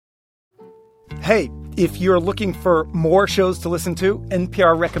Hey, if you're looking for more shows to listen to,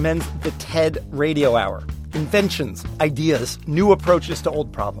 NPR recommends the TED Radio Hour. Inventions, ideas, new approaches to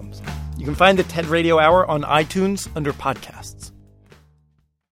old problems. You can find the TED Radio Hour on iTunes under podcasts.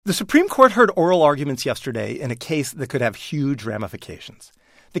 The Supreme Court heard oral arguments yesterday in a case that could have huge ramifications.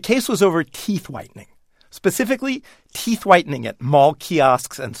 The case was over teeth whitening, specifically teeth whitening at mall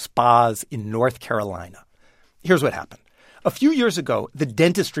kiosks and spas in North Carolina. Here's what happened. A few years ago, the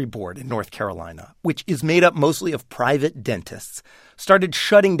Dentistry Board in North Carolina, which is made up mostly of private dentists, started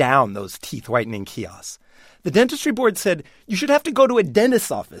shutting down those teeth whitening kiosks. The Dentistry Board said you should have to go to a dentist's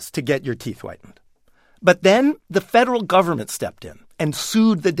office to get your teeth whitened. But then the federal government stepped in and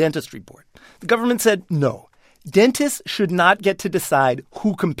sued the Dentistry Board. The government said no. Dentists should not get to decide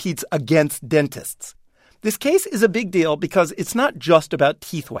who competes against dentists. This case is a big deal because it's not just about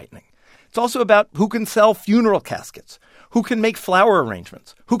teeth whitening. It's also about who can sell funeral caskets, who can make flower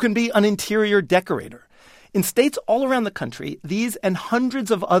arrangements, who can be an interior decorator. In states all around the country, these and hundreds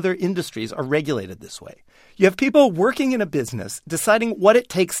of other industries are regulated this way. You have people working in a business deciding what it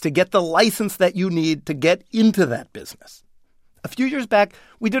takes to get the license that you need to get into that business. A few years back,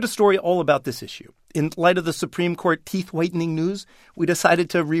 we did a story all about this issue. In light of the Supreme Court teeth whitening news, we decided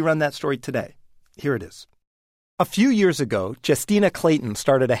to rerun that story today. Here it is. A few years ago, Justina Clayton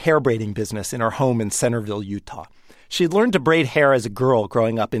started a hair braiding business in her home in Centerville, Utah. She had learned to braid hair as a girl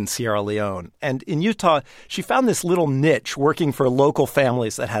growing up in Sierra Leone. And in Utah, she found this little niche working for local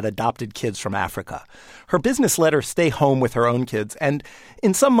families that had adopted kids from Africa. Her business let her stay home with her own kids, and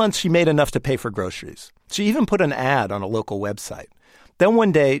in some months she made enough to pay for groceries. She even put an ad on a local website. Then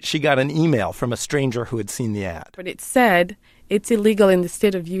one day, she got an email from a stranger who had seen the ad. But it said it's illegal in the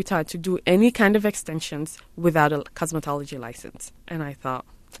state of Utah to do any kind of extensions without a cosmetology license. And I thought,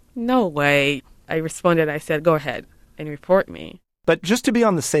 no way. I responded, I said, go ahead and report me. But just to be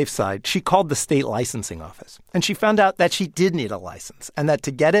on the safe side, she called the state licensing office. And she found out that she did need a license, and that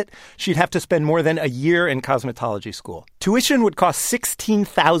to get it, she'd have to spend more than a year in cosmetology school. Tuition would cost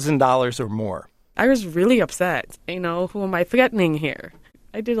 $16,000 or more. I was really upset. Who am I threatening here?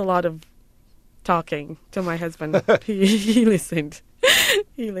 I did a lot of talking to my husband. He listened.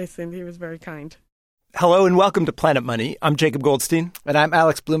 He listened. He was very kind. Hello and welcome to Planet Money. I'm Jacob Goldstein. And I'm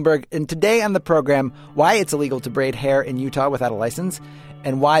Alex Bloomberg. And today on the program, why it's illegal to braid hair in Utah without a license,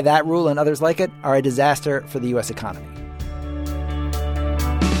 and why that rule and others like it are a disaster for the U.S. economy.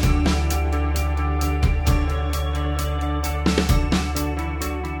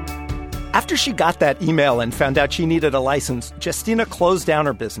 After she got that email and found out she needed a license, Justina closed down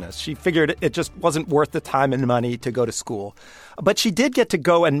her business. She figured it just wasn't worth the time and money to go to school. But she did get to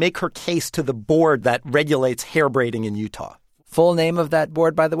go and make her case to the board that regulates hair braiding in Utah. Full name of that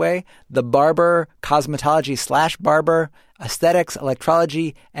board, by the way, the Barber, Cosmetology/Barber, Aesthetics,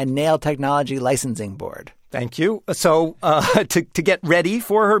 Electrology, and Nail Technology Licensing Board. Thank you. So to get ready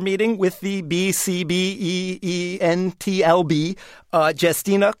for her meeting with the BCBEENTLB,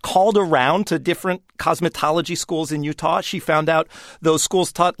 Justina called around to different cosmetology schools in Utah. She found out those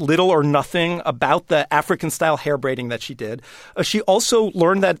schools taught little or nothing about the African-style hair braiding that she did. She also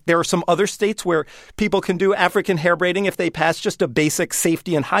learned that there are some other states where people can do African hair braiding if they pass just a basic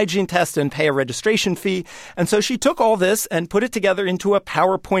safety and hygiene test and pay a registration fee. And so she took all this and put it together into a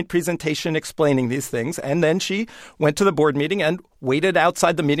PowerPoint presentation explaining these things. And then she went to the board meeting and waited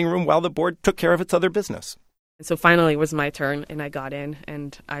outside the meeting room while the board took care of its other business. So finally it was my turn, and I got in,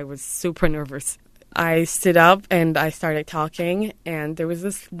 and I was super nervous. I stood up and I started talking, and there was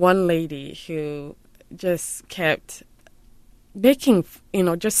this one lady who just kept making,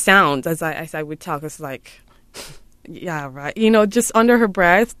 just sounds as I would talk. It's like, yeah, right. Just under her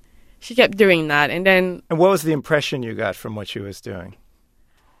breath, she kept doing that. And what was the impression you got from what she was doing?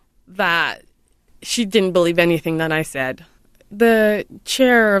 That she didn't believe anything that I said. The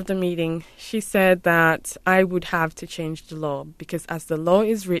chair of the meeting, she said that I would have to change the law because as the law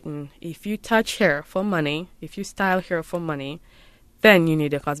is written, if you touch hair for money, if you style hair for money, then you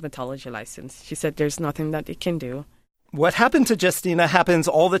need a cosmetology license. She said there's nothing that it can do. What happened to Justina happens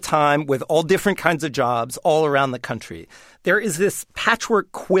all the time with all different kinds of jobs all around the country. There is this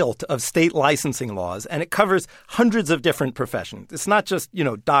patchwork quilt of state licensing laws, and it covers hundreds of different professions. It's not just,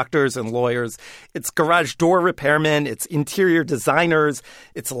 doctors and lawyers. It's garage door repairmen, it's interior designers,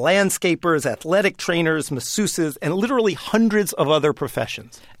 it's landscapers, athletic trainers, masseuses, and literally hundreds of other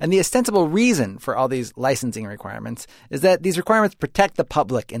professions. And the ostensible reason for all these licensing requirements is that these requirements protect the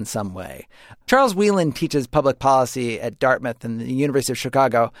public in some way. Charles Whelan teaches public policy at Dartmouth and the University of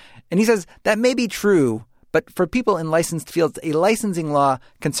Chicago, and he says that may be true, but for people in licensed fields, a licensing law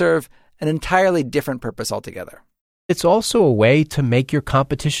can serve an entirely different purpose altogether. it's also a way to make your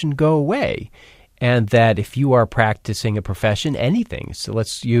competition go away. And that if you are practicing a profession, anything, so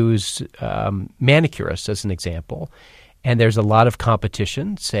let's use manicurists as an example, and there's a lot of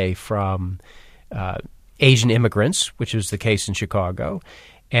competition, say from Asian immigrants, which is the case in Chicago,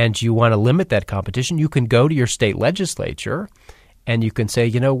 and you want to limit that competition, you can go to your state legislature and you can say,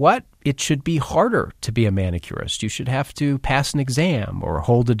 you know what, it should be harder to be a manicurist. You should have to pass an exam or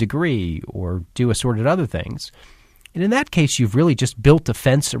hold a degree or do assorted other things. And in that case, you've really just built a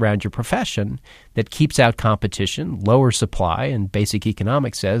fence around your profession that keeps out competition, lowers supply, and basic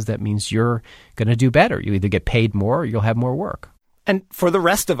economics says that means you're going to do better. You either get paid more or you'll have more work. And for the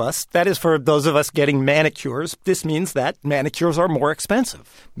rest of us, that is for those of us getting manicures, this means that manicures are more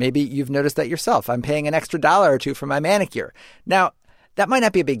expensive. Maybe you've noticed that yourself. I'm paying an extra $1 or $2 for my manicure. Now, that might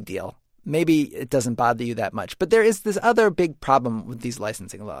not be a big deal. Maybe it doesn't bother you that much. But there is this other big problem with these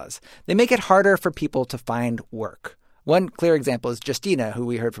licensing laws. They make it harder for people to find work. One clear example is Justina, who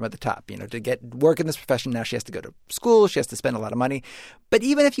we heard from at the top. To get work in this profession, now she has to go to school. She has to spend a lot of money. But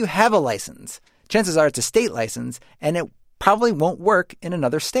even if you have a license, chances are it's a state license, and it probably won't work in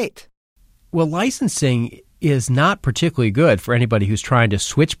another state. Well, licensing is not particularly good for anybody who's trying to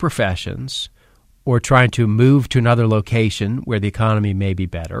switch professions or trying to move to another location where the economy may be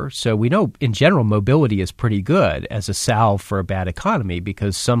better. So we know, in general, mobility is pretty good as a salve for a bad economy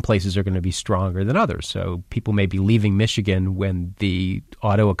because some places are going to be stronger than others. So people may be leaving Michigan when the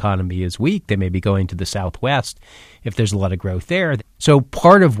auto economy is weak. They may be going to the Southwest if there's a lot of growth there. So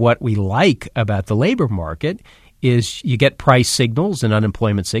part of what we like about the labor market is you get price signals and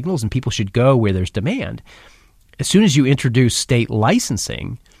unemployment signals, and people should go where there's demand. As soon as you introduce state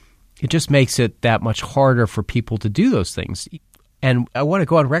licensing, it just makes it that much harder for people to do those things. And I want to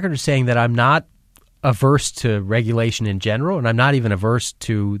go on record as saying that I'm not averse to regulation in general, and I'm not even averse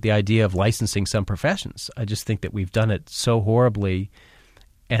to the idea of licensing some professions. I just think that we've done it so horribly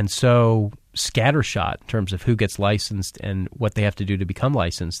and so scattershot in terms of who gets licensed and what they have to do to become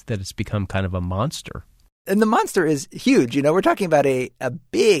licensed that it's become kind of a monster. And the monster is huge. We're talking about a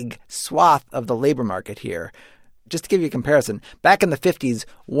big swath of the labor market here. Just to give you a comparison, back in the 50s,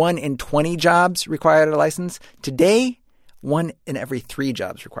 1 in 20 jobs required a license. Today, 1 in every 3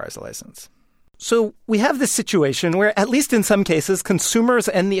 jobs requires a license. So we have this situation where, at least in some cases, consumers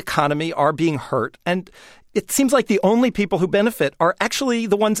and the economy are being hurt. And it seems like the only people who benefit are actually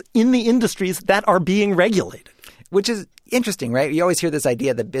the ones in the industries that are being regulated. Which is interesting, right? You always hear this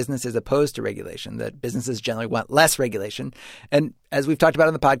idea that business is opposed to regulation, that businesses generally want less regulation. And as we've talked about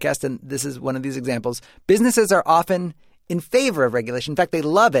on the podcast, and this is one of these examples, businesses are often in favor of regulation. In fact, they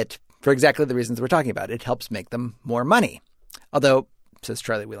love it for exactly the reasons we're talking about. It helps make them more money. Although, says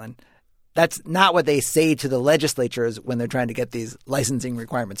Charlie Whelan, that's not what they say to the legislatures when they're trying to get these licensing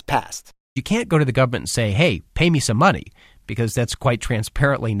requirements passed. You can't go to the government and say, hey, pay me some money, because that's quite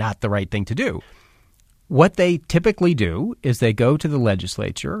transparently not the right thing to do. What they typically do is they go to the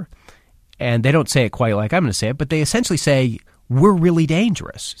legislature, and they don't say it quite like I'm going to say it, but they essentially say, we're really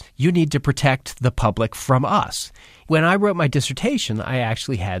dangerous. You need to protect the public from us. When I wrote my dissertation, I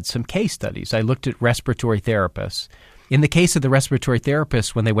actually had some case studies. I looked at respiratory therapists. In the case of the respiratory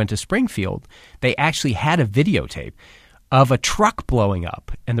therapists, when they went to Springfield, they actually had a videotape of a truck blowing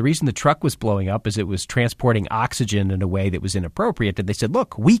up. And the reason the truck was blowing up is it was transporting oxygen in a way that was inappropriate. And they said,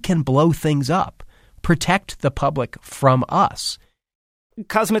 look, we can blow things up. Protect the public from us.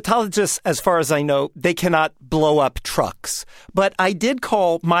 Cosmetologists, as far as I know, they cannot blow up trucks. But I did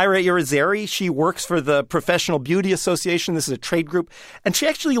call Myra Irizarry. She works for the Professional Beauty Association. This is a trade group. And she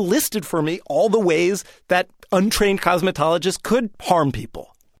actually listed for me all the ways that untrained cosmetologists could harm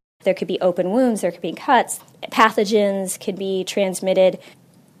people. There could be open wounds, there could be cuts, pathogens could be transmitted.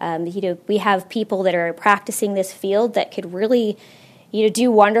 We have people that are practicing this field that could really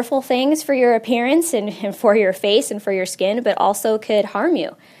do wonderful things for your appearance and for your face and for your skin, but also could harm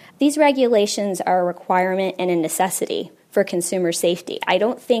you. These regulations are a requirement and a necessity for consumer safety. I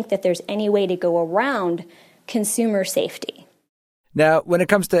don't think that there's any way to go around consumer safety. Now, when it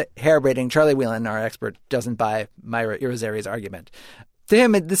comes to hair braiding, Charlie Whelan, our expert, doesn't buy Myra Irizarry's argument. To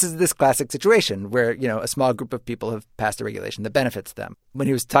him, this is this classic situation where, a small group of people have passed a regulation that benefits them. When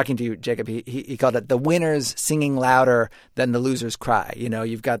he was talking to you, Jacob, he called it the winners singing louder than the losers cry.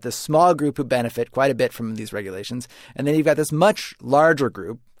 You've got this small group who benefit quite a bit from these regulations. And then you've got this much larger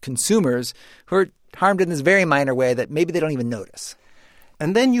group, consumers, who are harmed in this very minor way that maybe they don't even notice.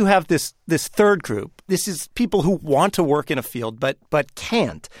 And then you have this third group. This is people who want to work in a field but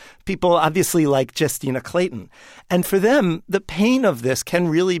can't. People obviously like Justina Clayton. And for them, the pain of this can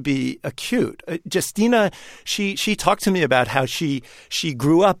really be acute. Justina, she talked to me about how she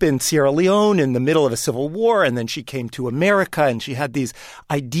grew up in Sierra Leone in the middle of a civil war, and then she came to America, and she had these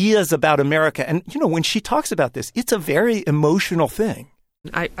ideas about America. And, when she talks about this, it's a very emotional thing.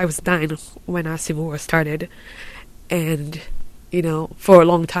 I was 9 when our civil war started, and for a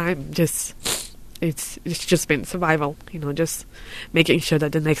long time, it's just been survival. Just making sure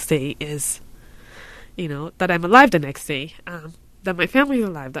that the next day is, that I'm alive the next day, that my family's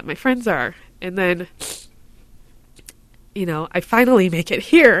alive, that my friends are, and then, I finally make it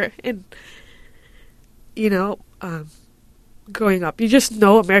here, and growing up, you just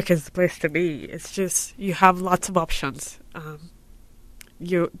know America's the place to be. It's just you have lots of options.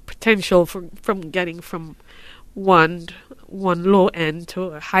 Your potential from getting from one low end to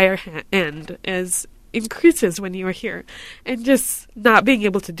a higher end increases when you're here, and just not being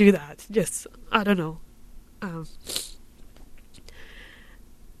able to do that, just I don't know. I'm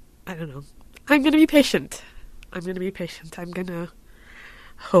gonna be patient. I'm gonna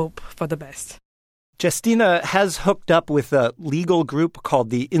hope for the best. Justina has hooked up with a legal group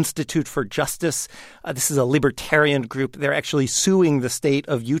called the Institute for Justice. This is a libertarian group. They're actually suing the state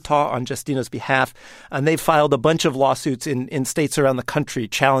of Utah on Justina's behalf, and they've filed a bunch of lawsuits in states around the country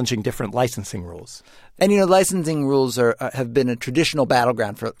challenging different licensing rules. And, licensing rules have been a traditional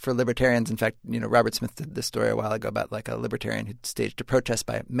battleground for libertarians. In fact, Robert Smith did this story a while ago about like a libertarian who staged a protest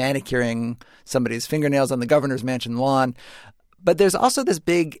by manicuring somebody's fingernails on the governor's mansion lawn. But there's also this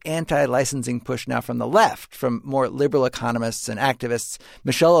big anti-licensing push now from the left, from more liberal economists and activists.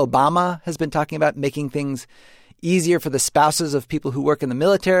 Michelle Obama has been talking about making things easier for the spouses of people who work in the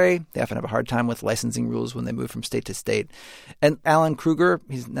military. They often have a hard time with licensing rules when they move from state to state. And Alan Kruger,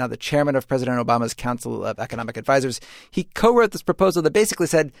 he's now the chairman of President Obama's Council of Economic Advisors. He co-wrote this proposal that basically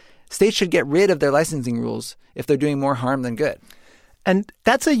said states should get rid of their licensing rules if they're doing more harm than good. And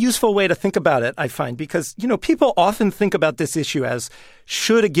that's a useful way to think about it, I find, because, people often think about this issue as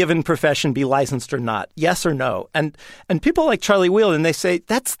should a given profession be licensed or not, yes or no. And people like Charlie Whelan, they say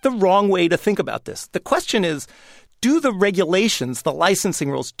that's the wrong way to think about this. The question is, do the regulations, the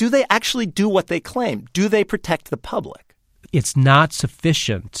licensing rules, do they actually do what they claim? Do they protect the public? It's not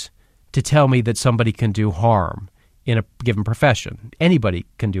sufficient to tell me that somebody can do harm in a given profession. Anybody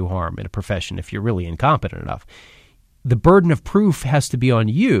can do harm in a profession if you're really incompetent enough. The burden of proof has to be on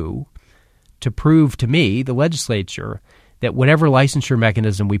you to prove to me, the legislature, that whatever licensure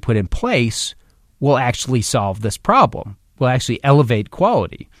mechanism we put in place will actually solve this problem, will actually elevate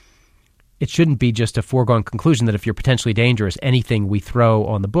quality. It shouldn't be just a foregone conclusion that if you're potentially dangerous, anything we throw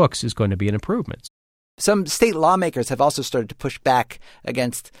on the books is going to be an improvement. Some state lawmakers have also started to push back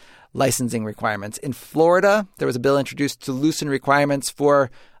against licensing requirements. In Florida, there was a bill introduced to loosen requirements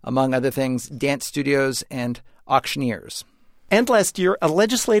for, among other things, dance studios and auctioneers. And last year, a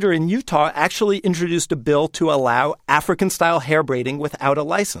legislator in Utah actually introduced a bill to allow African-style hair braiding without a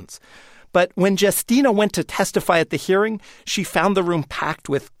license. But when Justina went to testify at the hearing, she found the room packed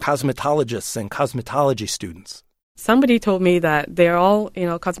with cosmetologists and cosmetology students. Somebody told me that they're all,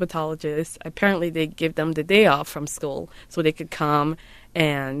 cosmetologists. Apparently, they give them the day off from school so they could come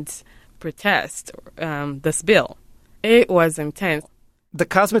and protest this bill. It was intense. The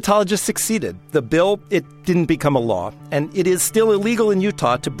cosmetologist succeeded. The bill, it didn't become a law, and it is still illegal in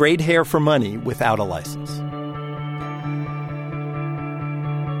Utah to braid hair for money without a license.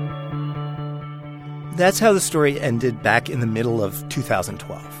 That's how the story ended back in the middle of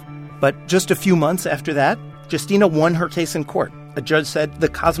 2012. But just a few months after that, Justina won her case in court. A judge said the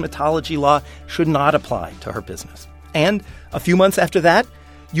cosmetology law should not apply to her business. And a few months after that,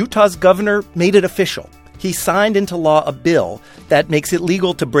 Utah's governor made it official. He signed into law a bill that makes it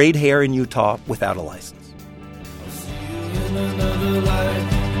legal to braid hair in Utah without a license.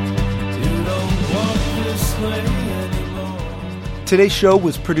 Today's show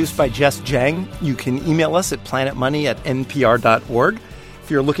was produced by Jess Jang. You can email us at planetmoney@npr.org. If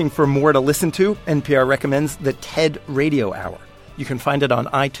you're looking for more to listen to, NPR recommends the TED Radio Hour. You can find it on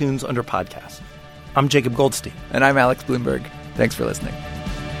iTunes under podcast. I'm Jacob Goldstein. And I'm Alex Bloomberg. Thanks for listening.